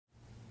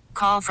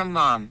Call from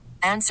mom.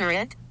 Answer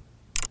it.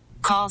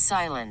 Call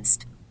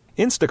silenced.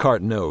 Instacart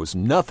knows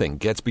nothing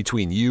gets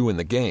between you and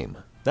the game.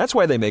 That's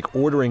why they make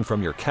ordering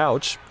from your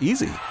couch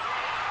easy.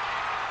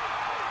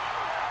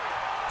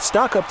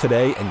 Stock up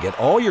today and get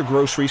all your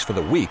groceries for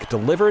the week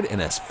delivered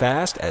in as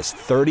fast as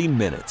 30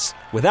 minutes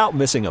without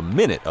missing a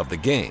minute of the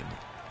game.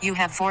 You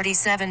have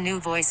 47 new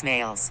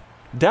voicemails.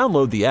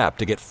 Download the app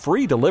to get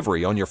free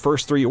delivery on your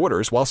first 3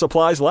 orders while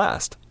supplies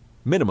last.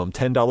 Minimum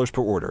 $10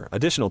 per order.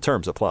 Additional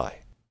terms apply.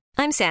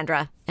 I'm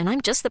Sandra, and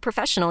I'm just the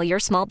professional your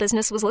small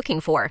business was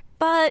looking for.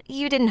 But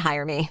you didn't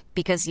hire me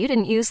because you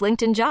didn't use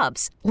LinkedIn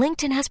Jobs.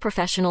 LinkedIn has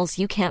professionals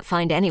you can't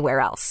find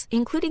anywhere else,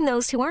 including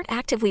those who aren't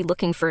actively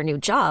looking for a new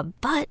job,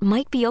 but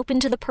might be open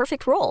to the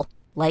perfect role,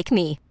 like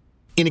me.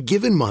 In a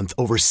given month,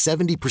 over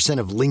 70%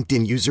 of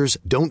LinkedIn users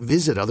don't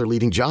visit other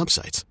leading job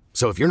sites.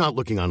 So if you're not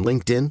looking on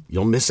LinkedIn,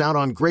 you'll miss out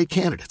on great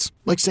candidates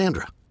like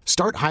Sandra.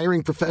 Start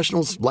hiring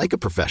professionals like a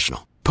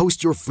professional.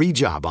 Post your free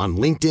job on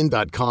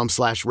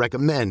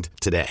linkedin.com/recommend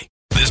today.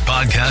 This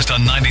podcast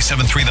on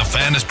 97.3 The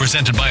Fan is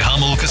presented by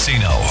Hummel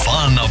Casino.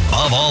 Fun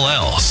above all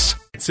else.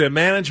 It's a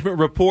management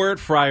report,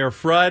 Friar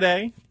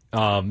Friday.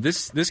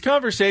 This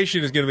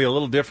conversation is going to be a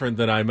little different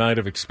than I might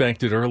have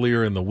expected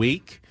earlier in the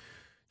week,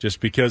 just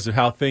because of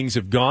how things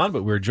have gone.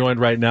 But we're joined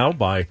right now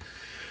by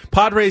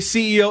Padres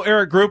CEO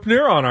Erik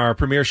Greupner on our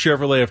premier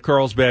Chevrolet of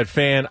Carlsbad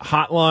fan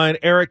hotline.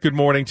 Erik, good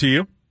morning to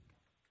you.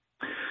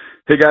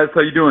 Hey guys, how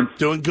you doing?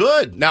 Doing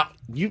good. Now,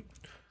 you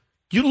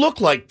look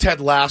like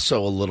Ted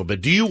Lasso a little bit.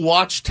 Do you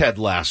watch Ted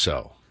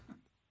Lasso?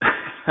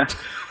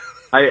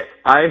 I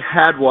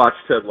had watched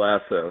Ted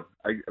Lasso.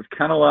 I've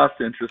kind of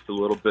lost interest a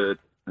little bit,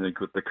 I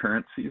think, with the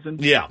current season.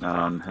 Yeah.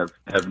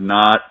 Have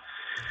not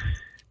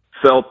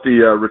felt the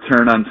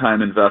return on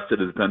time invested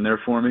has been there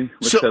for me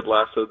with Ted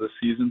Lasso this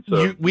season.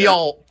 So we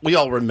all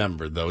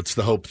remember, though, it's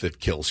the hope that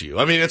kills you.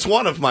 I mean, it's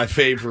one of my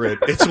favorite.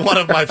 It's one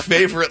of my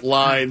favorite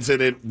lines,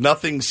 and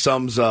nothing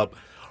sums up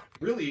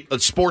really a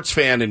sports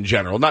fan in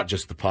general, not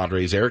just the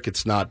Padres, Erik.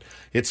 It's not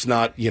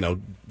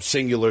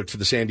singular to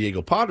the San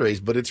Diego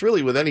Padres, but it's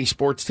really with any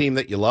sports team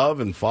that you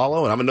love and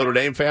follow. And I'm a Notre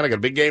Dame fan. I got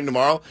a big game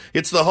tomorrow.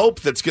 It's the hope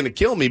that's going to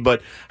kill me.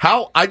 But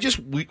I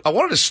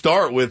wanted to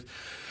start with,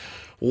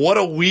 what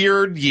a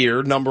weird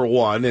year, number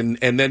one,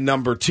 and then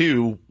number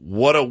two,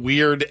 what a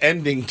weird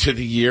ending to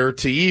the year.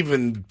 To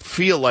even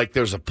feel like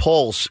there's a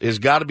pulse has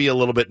got to be a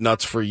little bit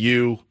nuts for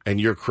you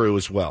and your crew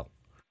as well.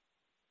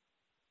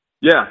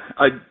 Yeah,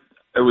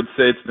 I would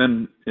say it's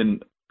been in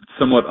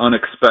somewhat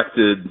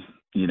unexpected,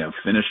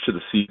 finish to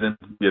the season,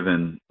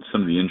 given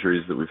some of the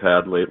injuries that we've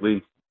had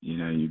lately.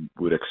 You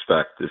would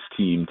expect this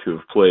team to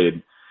have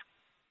played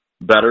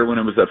better when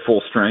it was at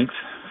full strength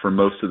for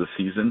most of the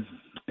season.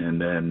 And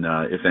then,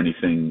 if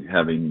anything,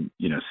 having,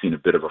 seen a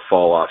bit of a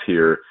fall off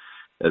here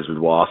as we've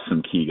lost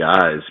some key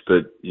guys.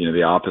 But,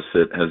 the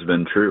opposite has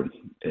been true.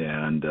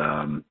 And,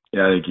 I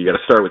think you got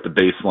to start with the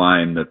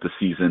baseline that the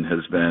season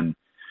has been,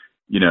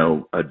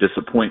 a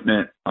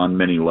disappointment on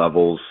many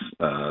levels.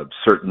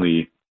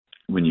 Certainly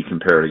when you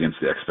compare it against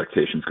the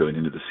expectations going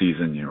into the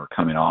season, we're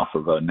coming off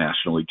of a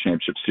National League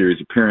Championship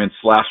Series appearance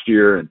last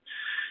year. And,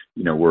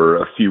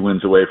 we're a few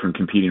wins away from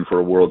competing for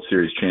a World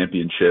Series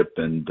championship.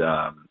 And,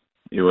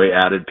 we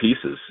added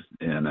pieces,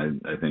 and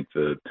I think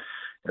that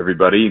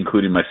everybody,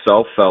 including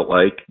myself, felt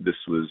like the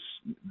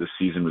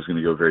season was going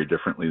to go very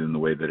differently than the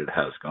way that it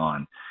has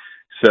gone.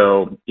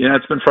 So,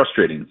 it's been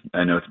frustrating.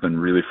 I know it's been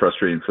really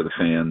frustrating for the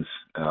fans.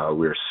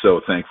 We are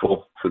so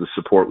thankful for the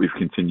support we've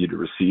continued to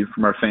receive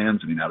from our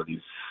fans. I mean, out of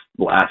these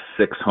last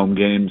 6 home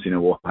games,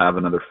 we'll have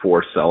another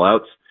 4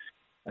 sellouts.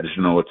 I just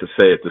don't know what to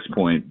say at this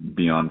point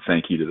beyond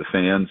thank you to the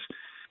fans.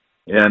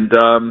 And,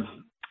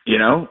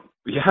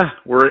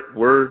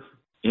 we're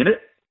in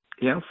it,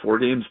 4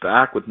 games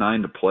back with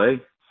 9 to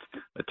play,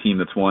 a team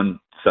that's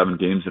won 7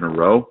 games in a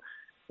row.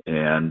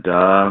 And,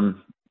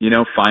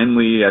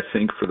 finally, I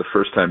think for the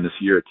first time this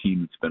year, a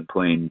team that's been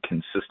playing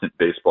consistent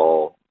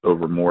baseball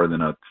over more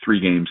than a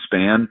 3-game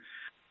span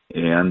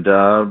and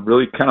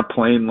really kind of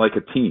playing like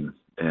a team.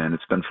 And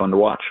it's been fun to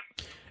watch.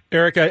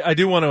 Erik, I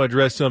do want to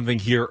address something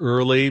here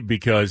early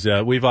because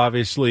we've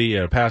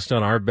obviously passed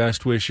on our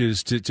best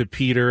wishes to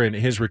Peter and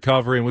his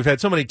recovery. And we've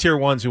had so many tier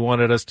ones who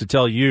wanted us to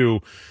tell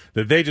you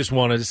that they just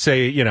wanted to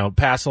say,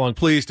 pass along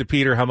please to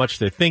Peter how much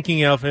they're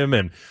thinking of him.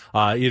 And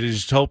you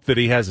just hope that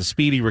he has a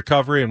speedy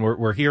recovery. And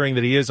we're hearing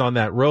that he is on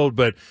that road.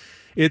 But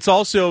it's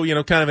also,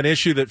 kind of an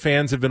issue that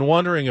fans have been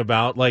wondering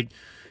about,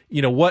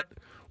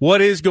 what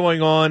is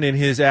going on in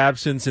his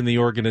absence in the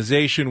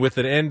organization with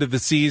the end of the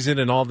season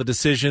and all the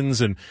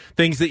decisions and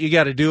things that you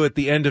got to do at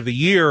the end of the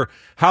year?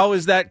 How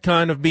is that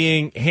kind of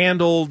being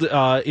handled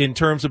in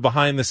terms of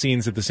behind the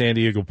scenes at the San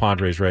Diego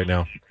Padres right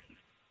now?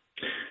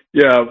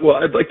 Yeah, well,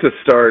 I'd like to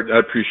start. I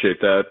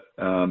appreciate that.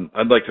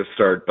 I'd like to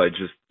start by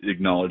just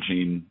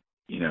acknowledging,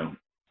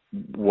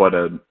 what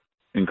an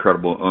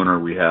incredible owner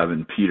we have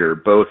in Peter,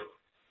 both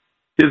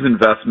his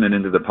investment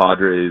into the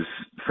Padres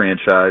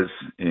franchise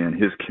and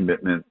his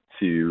commitment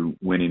to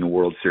winning a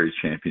World Series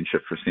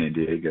championship for San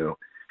Diego.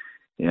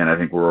 And I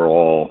think we're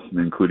all,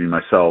 including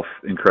myself,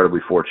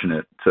 incredibly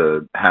fortunate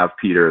to have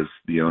Peter as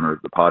the owner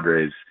of the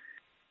Padres.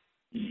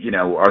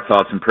 Our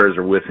thoughts and prayers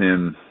are with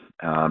him.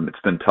 It's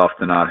been tough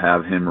to not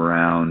have him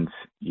around.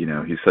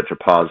 He's such a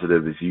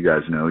positive, as you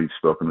guys know. You've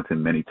spoken with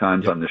him many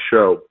times on this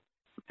show.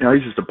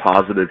 He's just a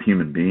positive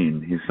human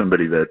being. He's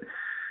somebody that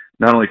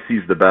not only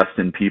sees the best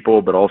in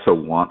people, but also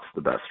wants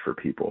the best for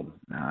people.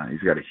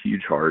 He's got a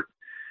huge heart.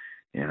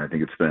 And I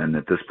think it's been,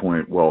 at this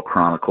point, well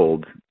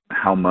chronicled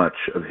how much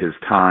of his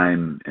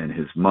time and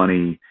his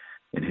money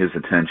and his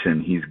attention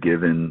he's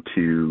given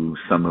to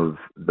some of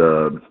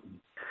the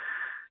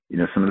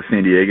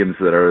San Diegans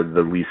that are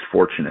the least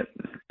fortunate.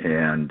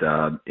 And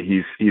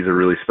he's a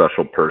really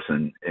special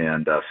person.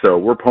 And so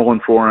we're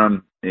pulling for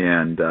him,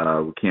 and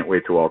we can't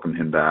wait to welcome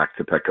him back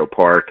to Petco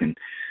Park. And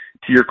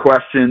to your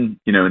question,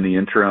 in the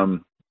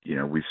interim,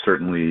 we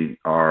certainly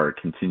are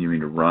continuing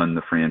to run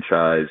the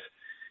franchise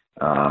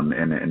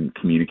and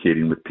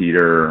communicating with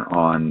Peter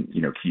on,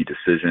 key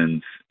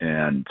decisions.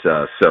 And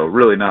so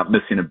really not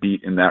missing a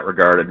beat in that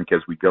regard. I think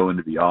as we go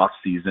into the off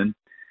season,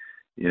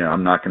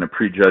 I'm not going to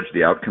prejudge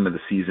the outcome of the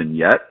season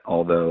yet,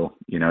 although,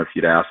 if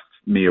you'd asked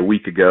me a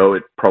week ago,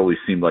 it probably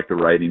seemed like the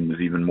writing was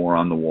even more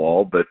on the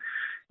wall. But,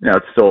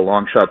 it's still a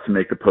long shot to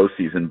make the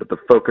postseason. But the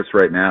focus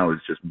right now is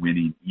just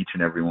winning each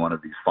and every one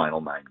of these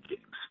final 9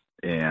 games.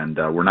 And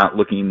we're not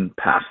looking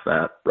past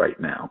that right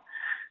now.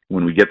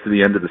 When we get to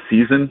the end of the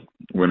season,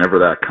 whenever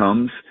that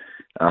comes,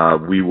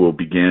 we will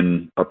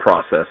begin a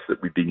process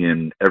that we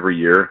begin every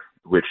year,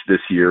 which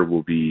this year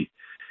will be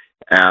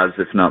as,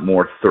 if not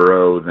more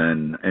thorough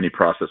than any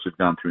process we've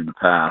gone through in the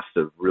past,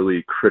 of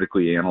really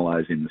critically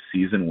analyzing the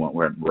season, what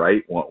went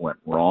right, what went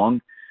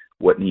wrong,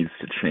 what needs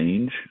to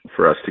change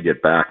for us to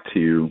get back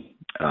to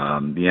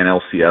the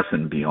NLCS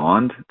and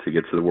beyond to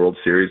get to the World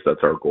Series.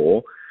 That's our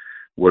goal.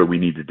 What do we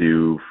need to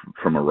do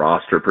from a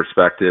roster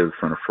perspective,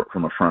 from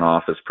a front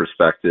office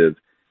perspective,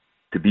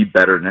 to be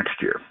better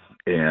next year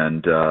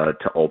and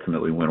to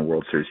ultimately win a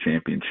World Series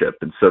championship?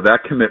 And so that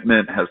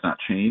commitment has not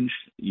changed,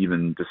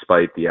 even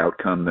despite the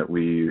outcome that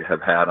we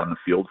have had on the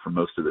field for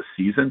most of the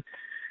season.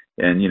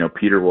 And,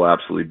 Peter will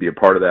absolutely be a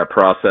part of that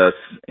process,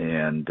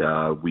 and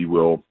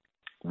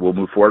we'll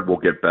move forward, we'll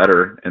get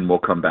better, and we'll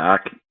come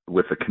back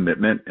with a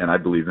commitment and I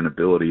believe an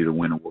ability to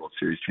win a World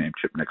Series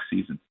championship next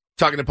season.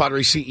 Talking to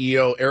Padres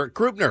CEO Erik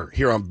Greupner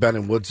here on Ben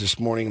and Woods this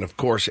morning. And, of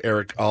course,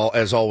 Erik,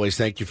 as always,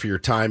 thank you for your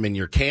time and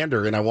your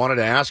candor. And I wanted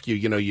to ask you,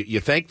 you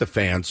thank the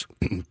fans,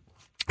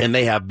 and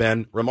they have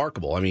been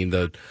remarkable. I mean,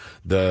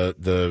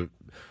 the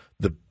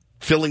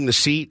filling the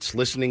seats,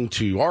 listening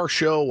to our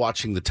show,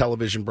 watching the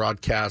television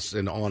broadcasts,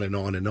 and on and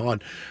on and on.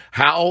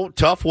 How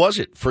tough was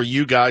it for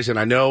you guys? And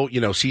I know,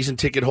 season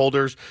ticket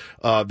holders,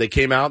 they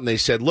came out and they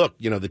said, look,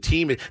 the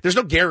team, there's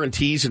no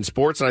guarantees in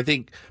sports. And I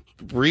think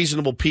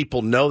reasonable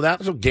people know that.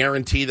 There's no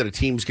guarantee that a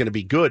team's going to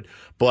be good.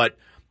 But,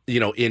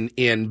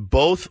 in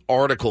both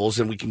articles,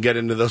 and we can get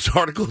into those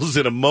articles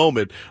in a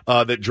moment,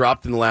 that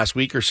dropped in the last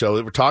week or so,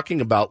 that we're talking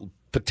about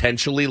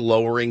potentially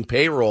lowering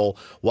payroll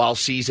while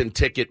season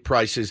ticket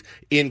prices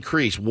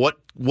increase. What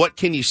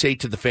can you say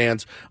to the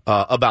fans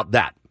about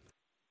that?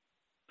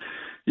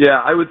 Yeah,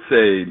 I would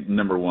say,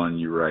 number one,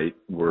 you're right.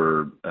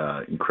 We're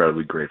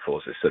incredibly grateful,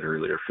 as I said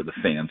earlier, for the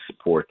fan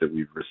support that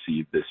we've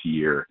received this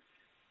year.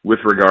 With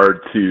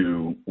regard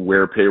to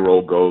where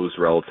payroll goes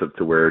relative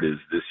to where it is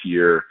this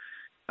year,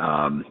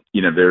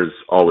 there's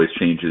always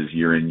changes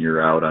year in, year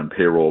out on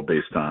payroll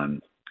based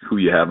on who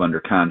you have under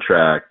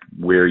contract,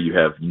 where you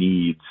have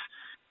needs.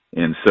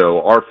 And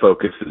so our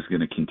focus is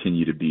going to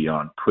continue to be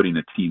on putting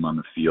a team on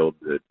the field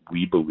that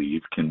we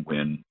believe can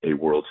win a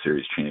World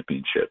Series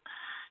championship.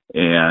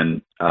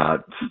 And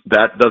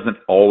that doesn't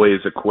always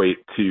equate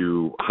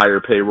to higher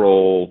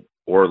payroll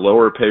or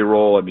lower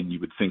payroll. I mean, you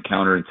would think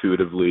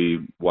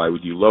counterintuitively, why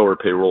would you lower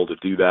payroll to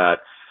do that?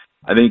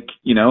 I think,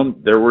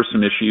 there were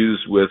some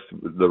issues with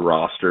the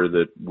roster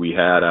that we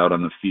had out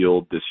on the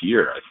field this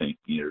year. I think,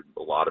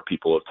 a lot of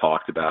people have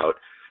talked about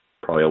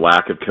probably a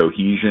lack of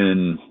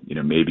cohesion,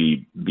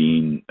 maybe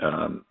being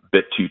a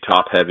bit too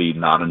top heavy,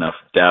 not enough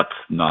depth,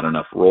 not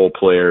enough role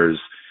players,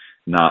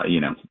 not,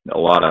 a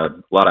lot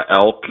of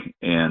elk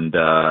and,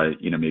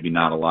 maybe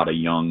not a lot of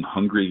young,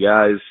 hungry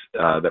guys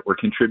that were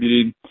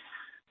contributing.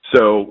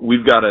 So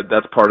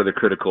that's part of the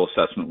critical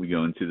assessment we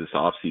go into this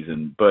off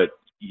season. But,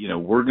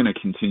 we're going to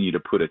continue to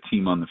put a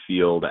team on the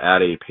field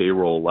at a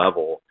payroll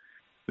level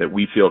that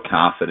we feel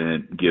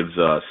confident gives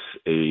us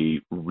a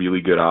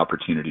really good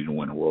opportunity to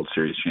win a World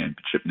Series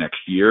championship next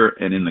year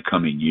and in the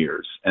coming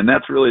years. And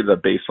that's really the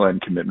baseline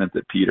commitment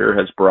that Peter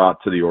has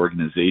brought to the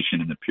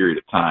organization in the period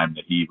of time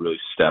that he really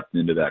stepped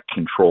into that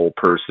control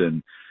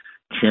person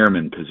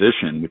chairman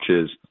position, which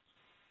is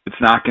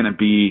it's not going to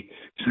be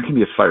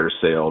a fire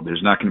sale.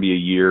 There's not going to be a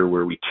year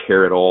where we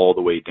tear it all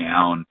the way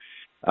down.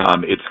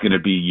 It's going to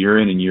be year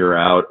in and year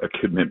out a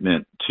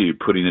commitment to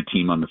putting a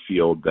team on the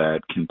field that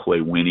can play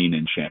winning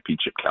and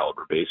championship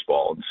caliber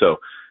baseball. And so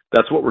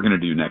that's what we're going to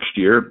do next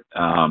year.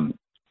 And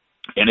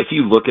if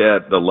you look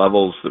at the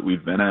levels that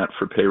we've been at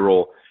for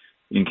payroll,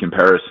 in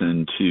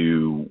comparison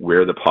to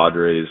where the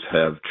Padres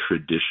have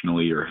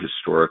traditionally or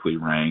historically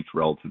ranked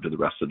relative to the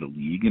rest of the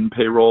league in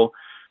payroll.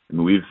 I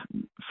mean,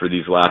 we've, for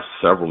these last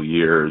several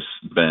years,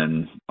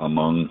 been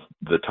among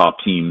the top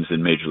teams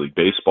in Major League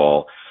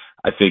Baseball.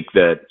 I think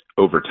that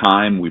over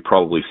time, we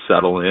probably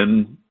settle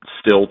in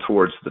still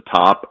towards the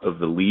top of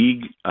the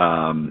league.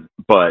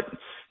 But,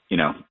 you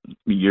know,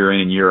 year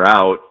in and year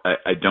out,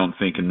 I don't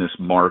think in this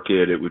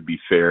market it would be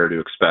fair to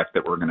expect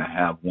that we're going to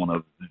have one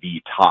of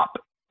the top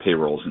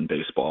payrolls in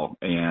baseball.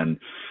 And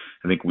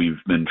I think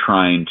we've been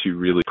trying to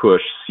really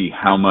push, see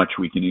how much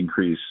we can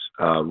increase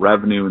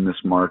revenue in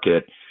this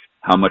market,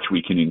 how much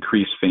we can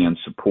increase fan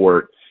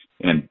support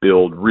and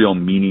build real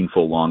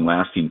meaningful,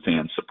 long-lasting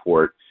fan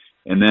support.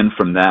 And then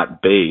from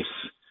that base,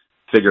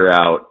 figure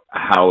out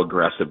how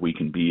aggressive we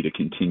can be to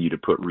continue to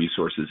put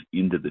resources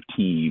into the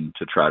team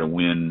to try to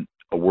win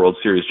a World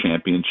Series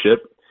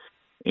championship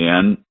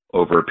and,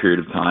 over a period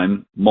of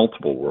time,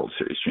 multiple World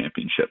Series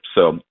championships.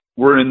 So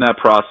we're in that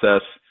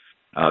process.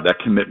 That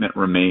commitment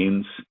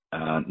remains.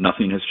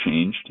 Nothing has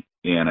changed.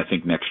 And I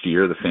think next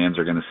year the fans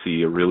are going to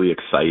see a really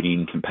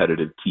exciting,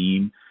 competitive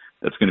team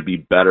that's going to be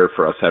better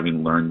for us,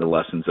 having learned the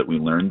lessons that we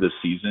learned this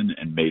season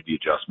and made the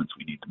adjustments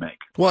we need to make.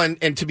 Well,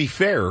 and to be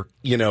fair,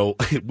 you know,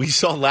 we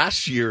saw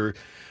last year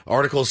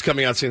articles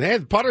coming out saying, hey,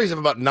 the Padres have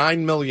about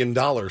 $9 million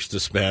to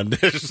spend.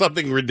 It's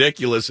something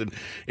ridiculous.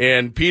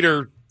 And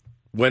Peter,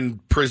 when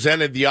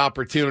presented the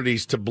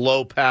opportunities to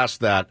blow past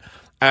that,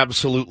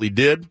 absolutely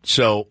did.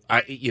 So,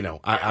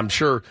 I'm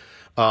sure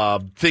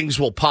things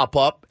will pop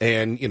up,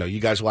 and, you know, you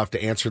guys will have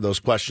to answer those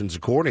questions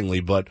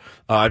accordingly. But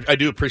I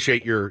do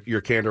appreciate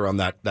your candor on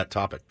that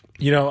topic.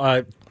 You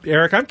know,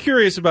 Erik, I'm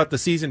curious about the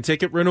season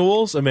ticket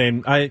renewals. I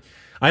mean, I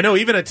know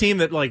even a team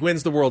that like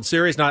wins the World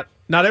Series, not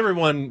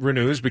everyone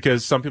renews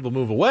because some people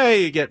move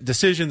away. You get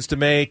decisions to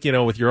make, you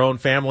know, with your own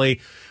family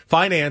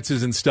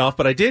finances and stuff.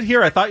 But I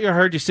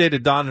heard you say to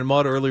Don and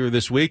Mudd earlier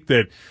this week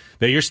that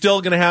you're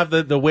still going to have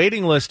the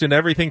waiting list and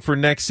everything for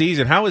next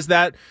season. How's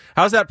that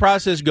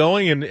process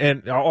going?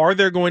 And are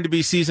there going to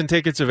be season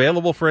tickets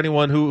available for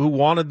anyone who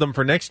wanted them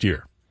for next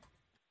year?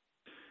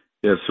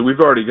 Yeah, so we've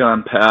already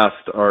gone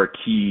past our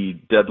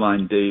key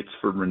deadline dates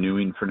for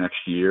renewing for next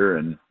year.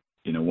 And,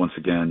 you know, once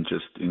again,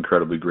 just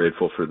incredibly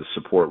grateful for the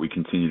support we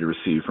continue to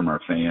receive from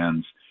our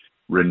fans,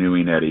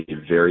 renewing at a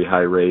very high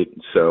rate.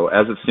 So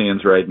as it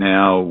stands right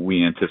now,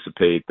 we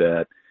anticipate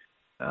that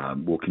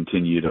we'll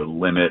continue to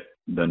limit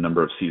the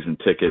number of season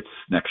tickets.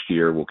 Next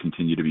year will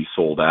continue to be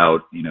sold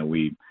out. You know,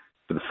 we,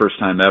 for the first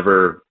time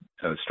ever,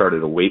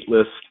 started a wait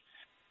list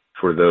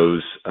for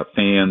those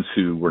fans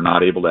who were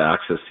not able to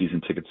access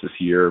season tickets this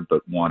year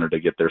but wanted to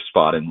get their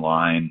spot in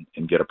line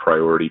and get a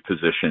priority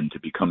position to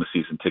become a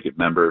season ticket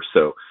member.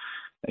 So,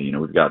 you know,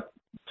 we've got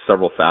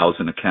several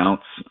thousand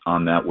accounts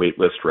on that wait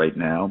list right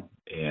now.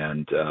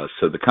 And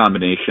so the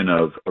combination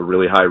of a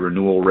really high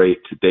renewal rate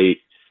to date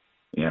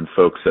and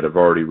folks that have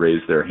already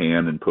raised their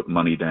hand and put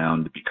money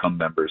down to become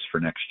members for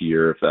next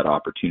year, if that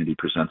opportunity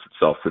presents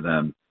itself for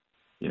them,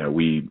 you know,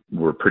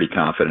 we're pretty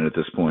confident at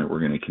this point we're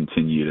going to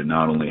continue to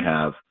not only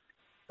have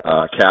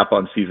a cap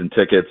on season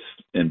tickets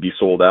and be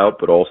sold out,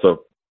 but also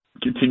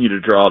continue to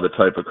draw the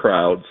type of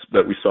crowds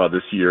that we saw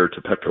this year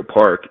to Petco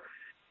Park.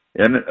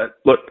 And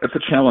look, it's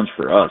a challenge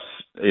for us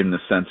in the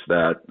sense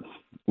that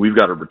we've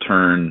got to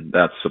return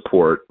that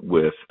support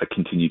with a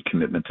continued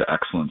commitment to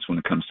excellence when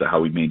it comes to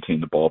how we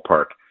maintain the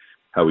ballpark,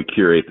 how we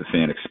curate the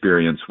fan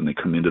experience when they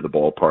come into the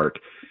ballpark.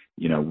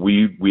 You know,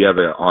 we have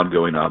an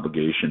ongoing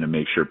obligation to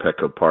make sure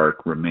Petco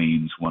Park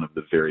remains one of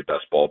the very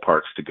best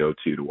ballparks to go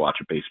to watch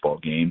a baseball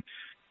game.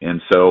 And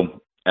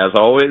so, as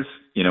always,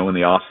 you know, when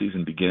the off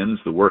season begins,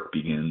 the work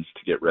begins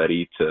to get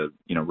ready to,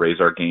 you know, raise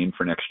our game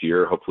for next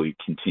year, hopefully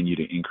continue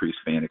to increase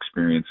fan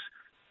experience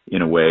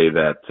in a way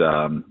that,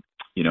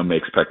 you know,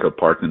 makes Petco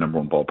Park the number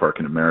one ballpark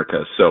in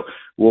America. So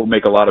we'll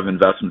make a lot of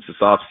investments this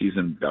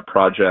offseason. We've got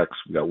projects.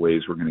 We've got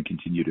ways we're going to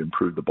continue to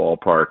improve the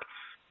ballpark,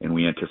 and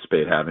we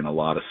anticipate having a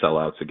lot of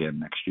sellouts again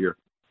next year.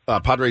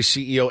 Padres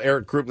CEO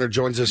Erik Greupner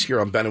joins us here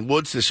on Ben and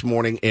Woods this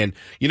morning. And,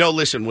 you know,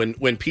 listen,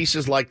 when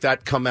pieces like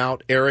that come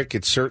out, Erik,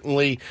 it's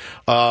certainly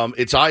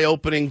it's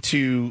eye-opening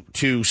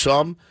to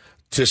some.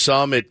 To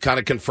some, it kind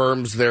of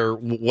confirms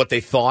what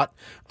they thought.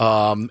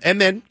 And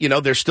then, you know,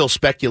 there's still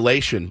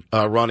speculation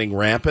running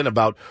rampant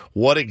about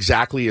what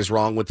exactly is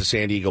wrong with the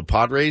San Diego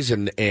Padres.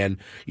 And,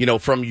 you know,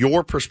 from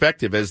your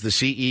perspective as the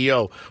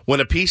CEO,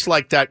 when a piece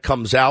like that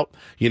comes out,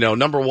 you know,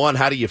 number one,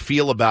 how do you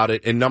feel about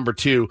it? And number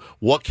two,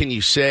 what can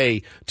you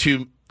say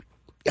to,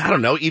 I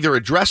don't know, either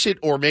address it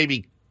or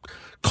maybe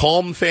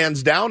calm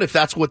fans down if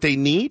that's what they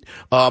need.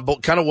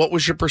 But kind of what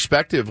was your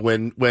perspective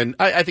when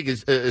I think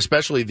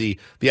especially the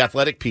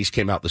Athletic piece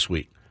came out this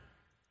week?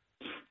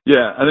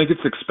 Yeah, I think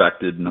it's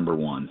expected, number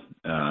one.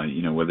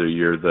 You know, whether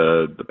you're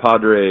the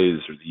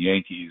Padres or the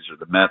Yankees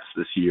or the Mets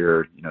this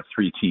year, you know,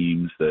 three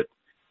teams that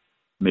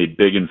made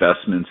big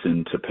investments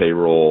into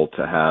payroll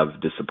to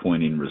have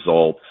disappointing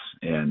results.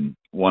 And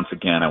once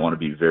again, I want to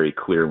be very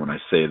clear when I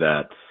say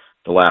that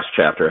the last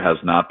chapter has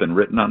not been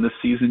written on this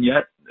season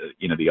yet.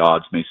 You know, the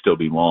odds may still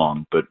be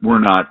long, but we're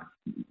not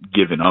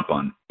given up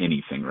on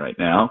anything right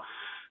now.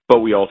 But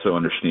we also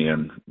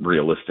understand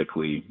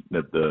realistically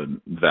that the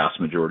vast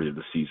majority of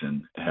the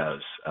season has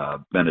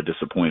been a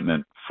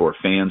disappointment for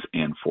fans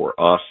and for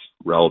us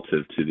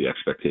relative to the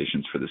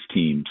expectations for this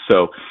team.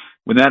 So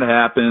when that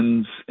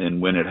happens,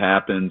 and when it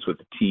happens with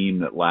a team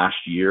that last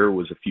year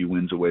was a few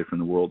wins away from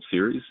the World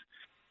Series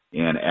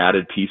and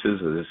added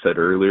pieces, as I said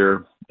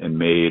earlier, and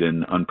made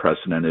an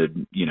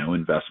unprecedented,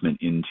 investment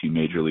into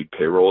Major League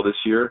payroll this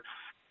year,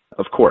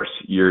 of course,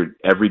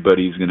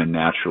 everybody's going to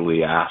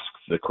naturally ask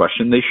the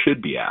question they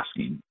should be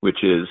asking,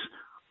 which is,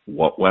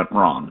 what went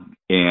wrong?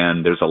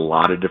 And there's a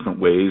lot of different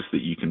ways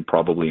that you can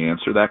probably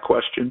answer that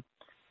question.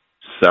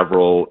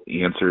 Several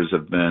answers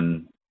have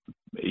been,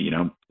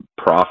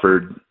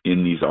 proffered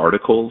in these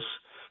articles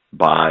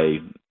by,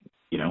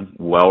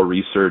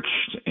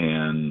 well-researched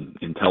and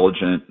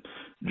intelligent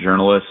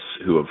journalists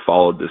who have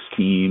followed this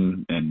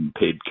team and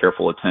paid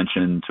careful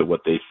attention to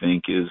what they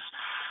think is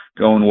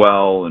going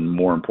well, and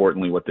more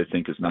importantly, what they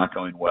think is not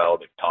going well.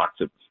 They've talked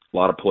to a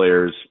lot of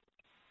players.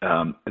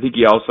 I think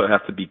you also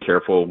have to be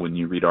careful when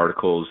you read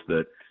articles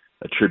that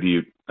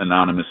attribute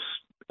anonymous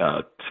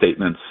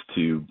statements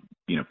to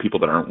people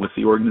that aren't with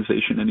the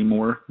organization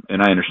anymore.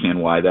 And I understand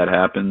why that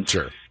happens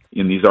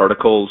in these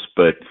articles,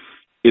 but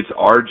it's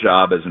our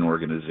job as an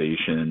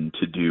organization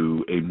to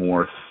do a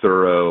more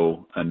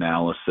thorough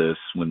analysis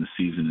when the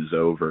season is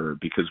over,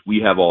 because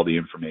we have all the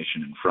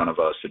information in front of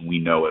us and we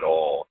know it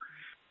all.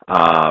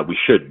 We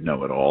should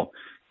know it all.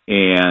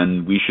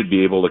 And we should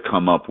be able to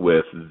come up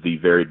with the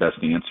very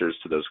best answers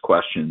to those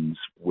questions,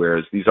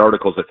 whereas these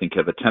articles, I think,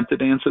 have attempted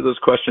to answer those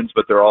questions,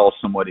 but they're all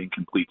somewhat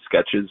incomplete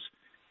sketches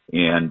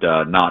and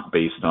not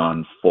based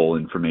on full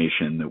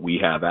information that we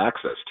have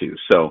access to.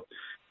 So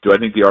do I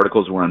think the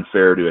articles were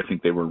unfair? Do I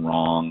think they were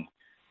wrong?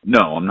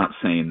 No, I'm not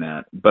saying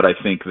that. But I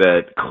think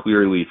that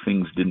clearly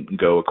things didn't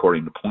go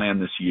according to plan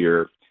this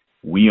year.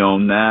 We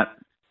own that.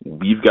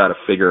 We've got to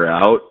figure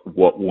out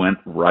what went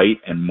right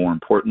and, more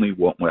importantly,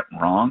 what went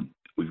wrong.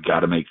 We've got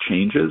to make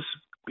changes.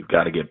 We've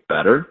got to get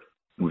better.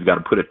 We've got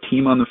to put a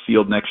team on the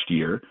field next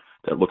year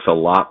that looks a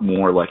lot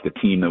more like the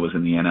team that was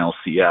in the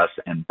NLCS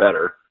and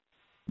better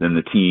than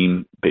the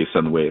team based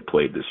on the way it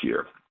played this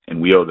year.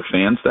 And we owe the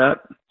fans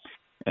that,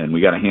 and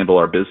we got to handle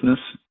our business.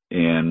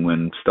 And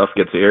when stuff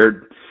gets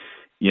aired,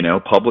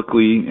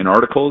 publicly in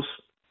articles,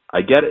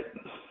 I get it.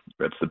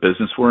 That's the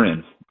business we're in.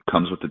 It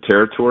comes with the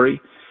territory,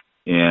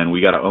 and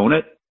we got to own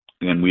it.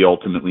 And we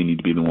ultimately need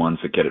to be the ones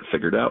that get it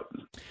figured out.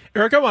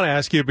 Erik, I want to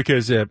ask you,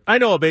 because I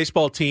know a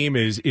baseball team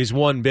is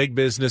one big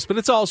business, but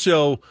it's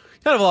also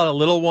kind of a lot of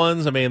little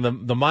ones. I mean,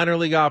 the minor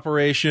league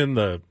operation,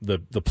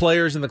 the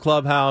players in the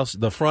clubhouse,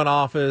 the front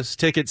office,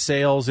 ticket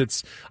sales.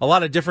 It's a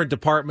lot of different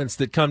departments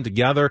that come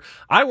together.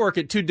 I work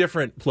at two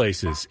different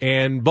places,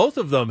 and both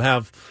of them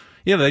have,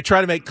 they try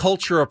to make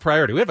culture a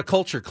priority. We have a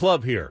culture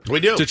club here. We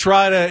do. To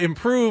try to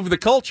improve the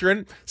culture,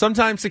 and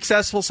sometimes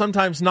successful,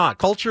 sometimes not.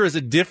 Culture is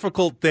a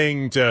difficult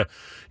thing to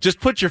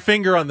just put your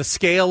finger on the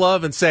scale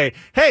of and say,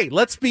 hey,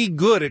 let's be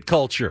good at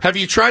culture. Have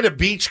you tried a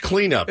beach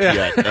cleanup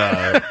yet,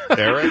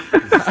 Erik?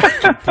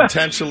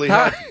 Potentially.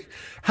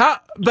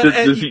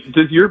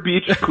 Does your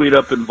beach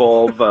cleanup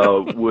involve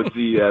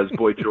Woodsy as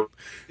Boy George?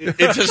 It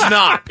does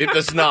not. It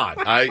does not.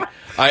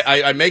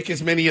 I make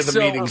as many of the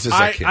meetings as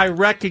I can. I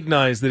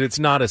recognize that it's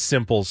not a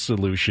simple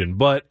solution,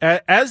 but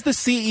as the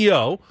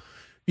CEO,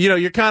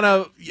 you're kind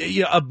of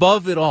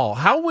above it all.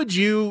 How would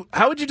you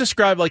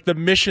describe like the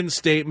mission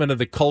statement of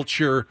the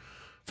culture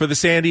for the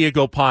San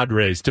Diego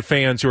Padres to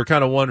fans who are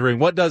kind of wondering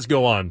what does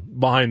go on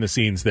behind the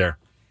scenes there?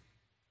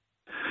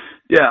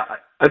 Yeah,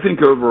 I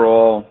think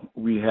overall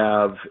we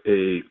have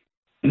a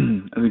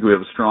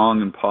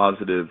strong and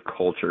positive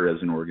culture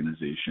as an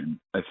organization.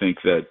 I think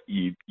that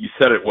you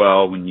said it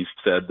well when you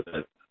said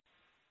that,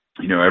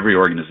 every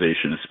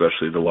organization,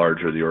 especially the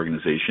larger the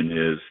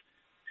organization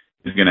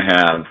is going to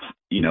have,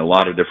 a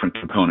lot of different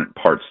component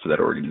parts to that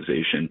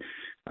organization.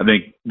 I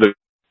think the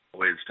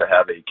goal is to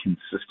have a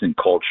consistent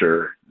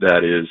culture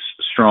that is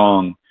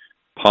strong,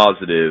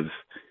 positive,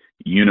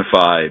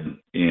 unified,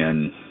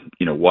 and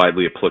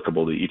widely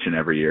applicable to each and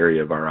every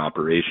area of our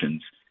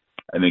operations.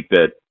 I think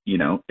that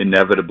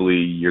inevitably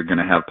you're going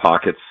to have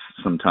pockets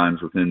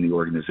sometimes within the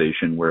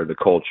organization where the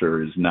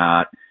culture is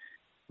not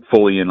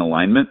fully in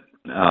alignment,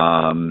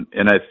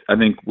 and I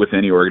think with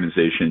any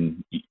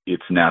organization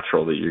it's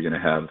natural that you're going to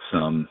have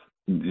some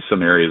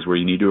areas where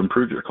you need to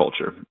improve your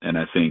culture, and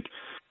I think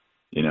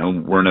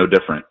we're no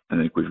different. I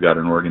think we've got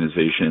an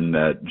organization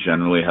that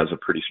generally has a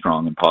pretty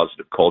strong and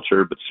positive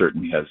culture, but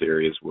certainly has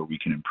areas where we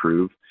can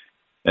improve.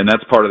 And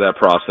that's part of that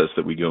process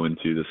that we go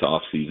into this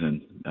off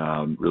season,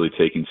 really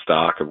taking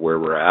stock of where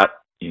we're at,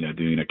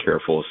 doing a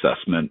careful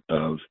assessment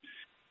of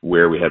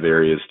where we have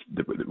areas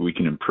that we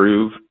can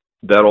improve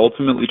that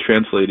ultimately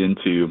translate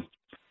into,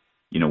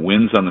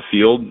 wins on the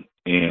field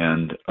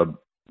and a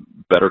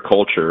better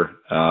culture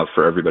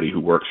for everybody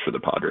who works for the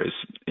Padres.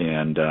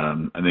 And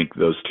I think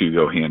those two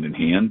go hand in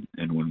hand.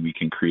 And when we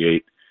can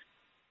create,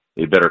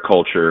 a better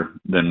culture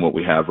than what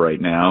we have right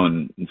now.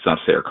 And it's not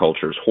to say our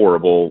culture is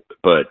horrible,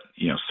 but,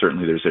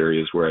 certainly there's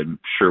areas where I'm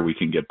sure we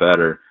can get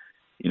better.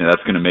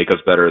 That's going to make us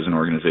better as an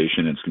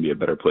organization. It's going to be a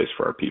better place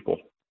for our people.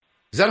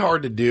 Is that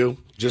hard to do?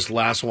 Just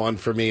last one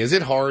for me. Is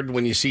it hard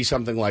when you see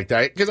something like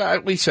that?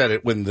 Because we said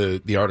it when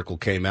the article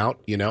came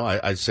out.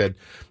 I said,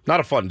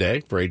 not a fun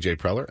day for A.J.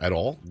 Preller at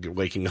all,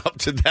 waking up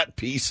to that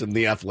piece in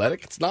The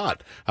Athletic. It's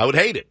not. I would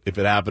hate it if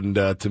it happened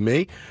to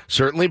me,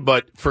 certainly.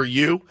 But for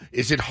you,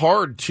 is it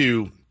hard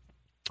to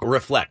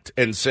reflect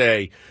and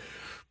say,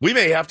 we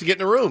may have to get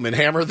in a room and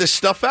hammer this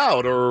stuff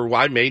out, or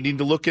I may need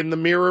to look in the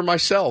mirror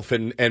myself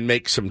and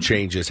make some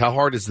changes? How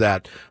hard is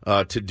that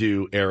to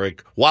do,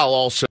 Erik, while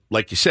also,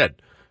 like you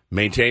said,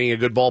 maintaining a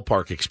good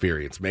ballpark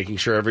experience, making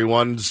sure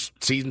everyone's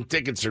season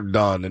tickets are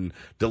done and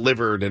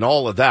delivered and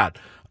all of that?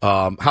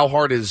 How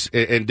hard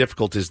and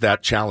difficult is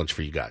that challenge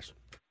for you guys?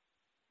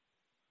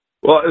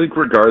 Well, I think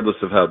regardless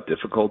of how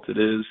difficult it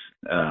is,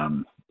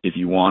 if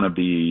you want to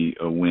be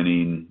a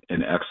winning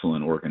and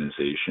excellent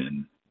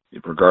organization,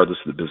 regardless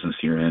of the business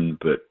you're in,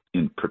 but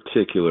in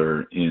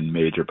particular in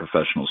major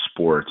professional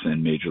sports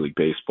and Major League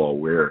Baseball,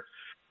 where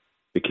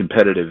the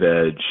competitive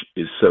edge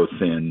is so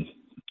thin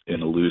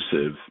and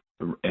elusive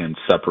and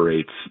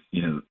separates,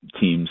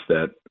 teams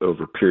that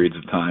over periods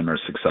of time are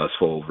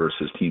successful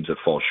versus teams that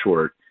fall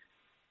short,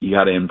 you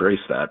got to embrace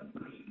that.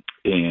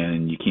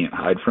 And you can't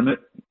hide from it,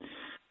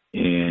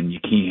 and you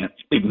can't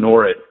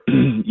ignore it.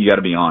 You got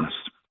to be honest.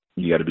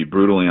 You got to be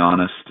brutally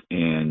honest,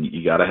 and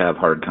you got to have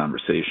hard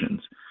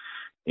conversations.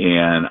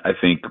 And I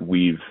think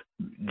we've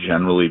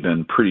generally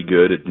been pretty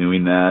good at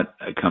doing that,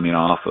 coming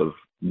off of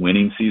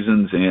winning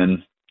seasons and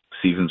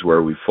seasons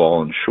where we've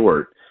fallen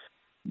short.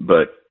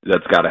 But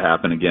that's got to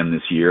happen again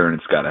this year, and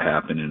it's got to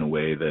happen in a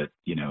way that,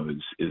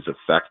 is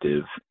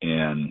effective.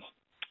 And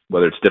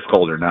whether it's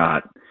difficult or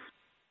not,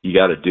 you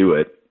got to do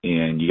it,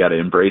 and you got to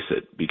embrace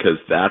it, because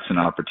that's an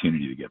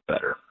opportunity to get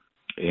better.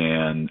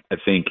 And I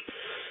think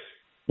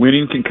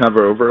winning can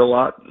cover over a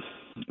lot.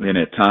 And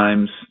at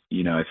times,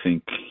 I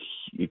think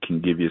it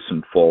can give you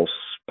some false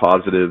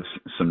positives,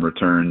 some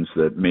returns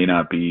that may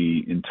not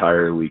be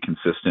entirely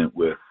consistent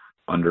with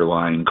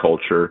underlying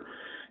culture.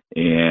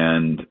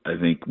 And I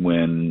think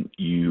when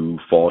you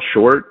fall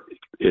short,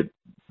 it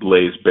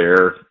lays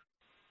bare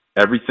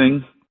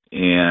everything.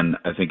 And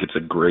I think it's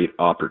a great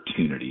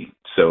opportunity.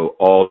 So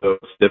although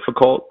it's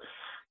difficult,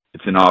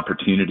 it's an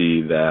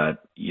opportunity that,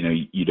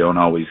 you don't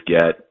always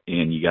get,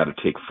 and you got to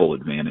take full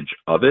advantage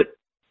of it.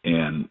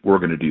 And we're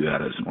going to do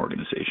that as an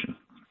organization.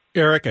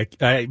 Erik,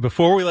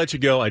 before we let you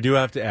go, I do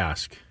have to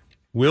ask,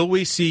 will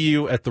we see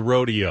you at the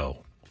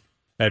rodeo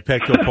at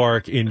Petco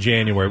Park in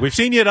January? We've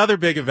seen you at other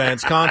big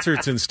events,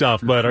 concerts and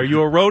stuff, but are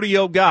you a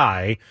rodeo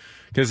guy?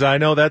 Because I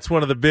know that's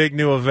one of the big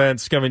new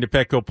events coming to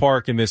Petco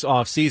Park in this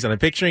off season. I'm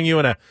picturing you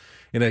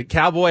in a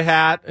cowboy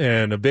hat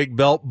and a big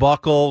belt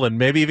buckle, and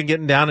maybe even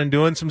getting down and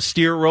doing some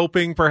steer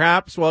roping,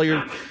 perhaps, while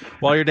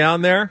you're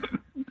down there.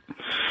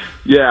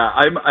 Yeah,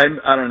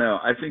 I don't know.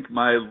 I think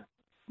my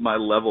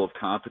level of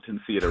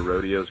competency at a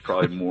rodeo is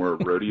probably more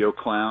rodeo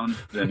clown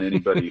than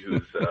anybody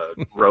who's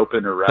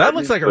roping or riding. That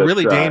looks like a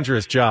really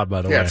dangerous job,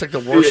 by the way. Yeah, it's like the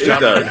worst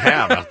job you can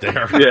have out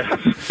there.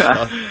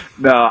 Yeah.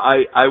 No,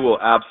 I will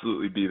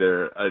absolutely be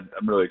there.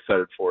 I'm really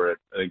excited for it.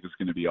 I think it's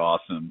going to be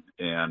awesome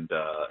and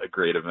a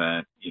great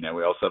event.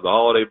 We also have the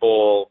Holiday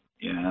Bowl.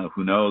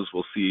 Who knows?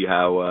 We'll see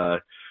how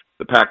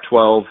the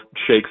Pac-12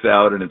 shakes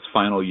out in its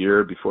final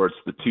year before it's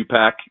the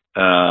two-pack.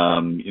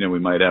 We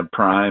might have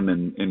Prime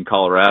in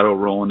Colorado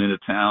rolling into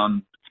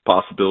town. It's a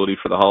possibility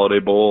for the Holiday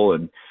Bowl,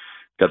 and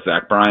got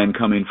Zach Bryan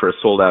coming for a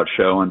sold-out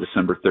show on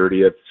December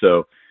 30th.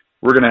 So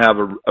we're going to have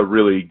a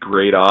really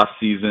great off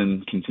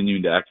season,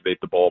 continuing to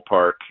activate the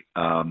ballpark.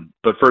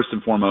 But first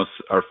and foremost,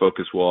 our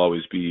focus will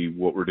always be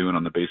what we're doing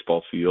on the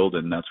baseball field,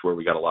 and that's where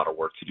we got a lot of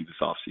work to do this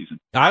off season.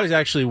 I was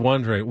actually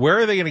wondering, where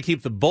are they going to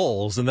keep the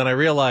bulls? And then I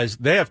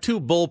realized they have 2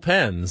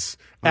 bullpens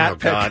at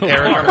Petco Park.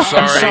 Erik, I'm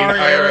sorry,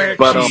 Erik.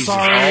 But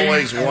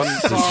always one.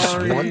 This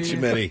is one too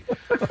many.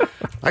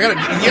 I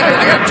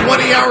got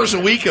 20 hours a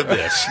week of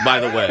this, by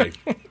the way.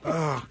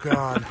 Oh,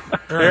 God.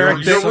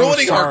 Erik, you're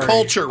ruining our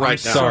culture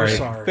right now. Sorry.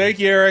 Thank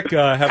you, Erik.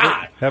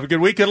 Have a good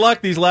week. Good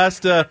luck these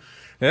last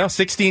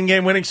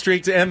 16-game winning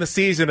streak to end the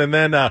season. And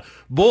then,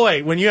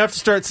 boy, when you have to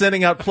start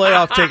sending out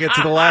playoff tickets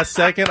at the last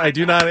second, I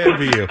do not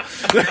envy you.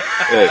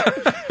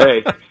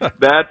 hey,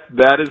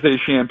 that is a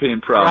champagne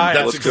problem. Right,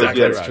 Let's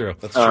exactly go get right. it. True.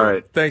 That's All true.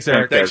 right. Thanks,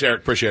 Erik. Thanks,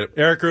 Erik. Appreciate it.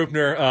 Erik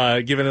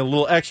Greupner giving a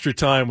little extra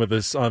time with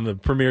us on the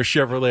Premier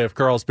Chevrolet of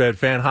Carlsbad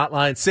fan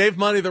hotline. Save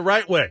money the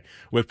right way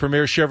with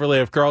Premier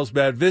Chevrolet of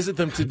Carlsbad. Visit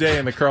them today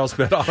in the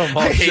Carlsbad Auto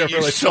Mall. I hate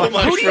Chevrolet. you so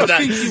much Who do for you that.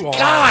 think you are?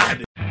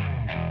 God!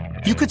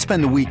 You could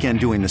spend the weekend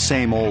doing the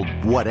same old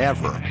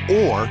whatever,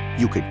 or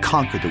you could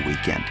conquer the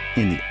weekend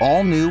in the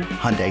all-new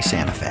Hyundai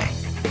Santa Fe.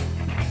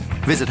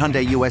 Visit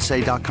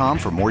HyundaiUSA.com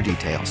for more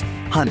details.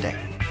 Hyundai,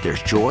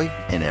 there's joy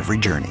in every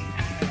journey.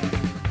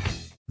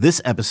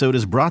 This episode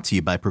is brought to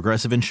you by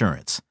Progressive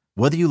Insurance.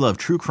 Whether you love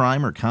true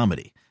crime or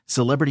comedy,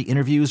 celebrity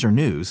interviews or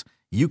news,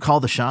 you call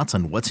the shots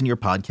on what's in your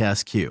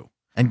podcast queue.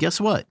 And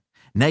guess what?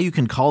 Now you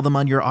can call them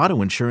on your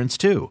auto insurance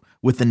too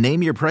with the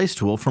Name Your Price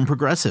tool from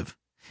Progressive.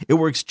 It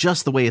works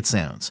just the way it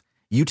sounds.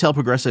 You tell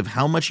Progressive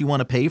how much you want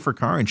to pay for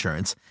car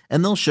insurance,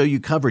 and they'll show you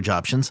coverage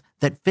options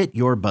that fit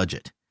your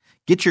budget.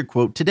 Get your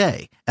quote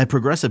today at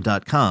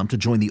Progressive.com to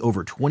join the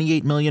over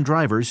 28 million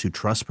drivers who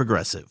trust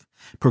Progressive.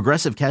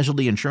 Progressive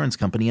Casualty Insurance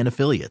Company and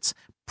Affiliates.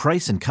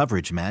 Price and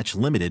coverage match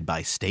limited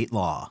by state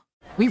law.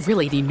 We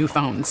really need new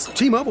phones.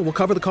 T-Mobile will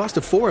cover the cost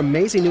of 4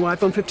 amazing new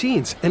iPhone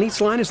 15s, and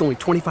each line is only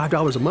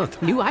 $25 a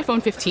month. New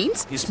iPhone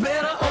 15s? It's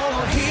better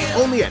over here.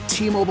 Only at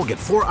T-Mobile, get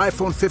 4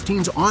 iPhone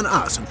 15s on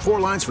us and 4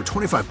 lines for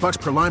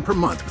 $25 per line per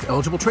month with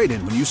eligible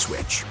trade-in when you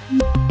switch.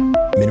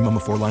 Minimum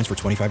of 4 lines for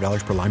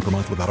 $25 per line per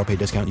month with autopay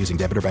discount using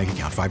debit or bank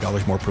account.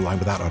 $5 more per line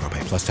without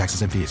autopay, plus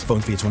taxes and fees. Phone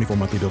fee at 24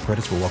 monthly bill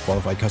credits for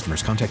well-qualified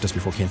customers. Contact us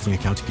before canceling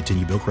account to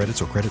continue bill credits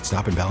or credit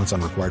stop and balance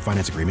on required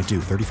finance agreement due.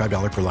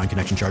 $35 per line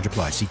connection charge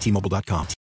applies. See T-Mobile.com.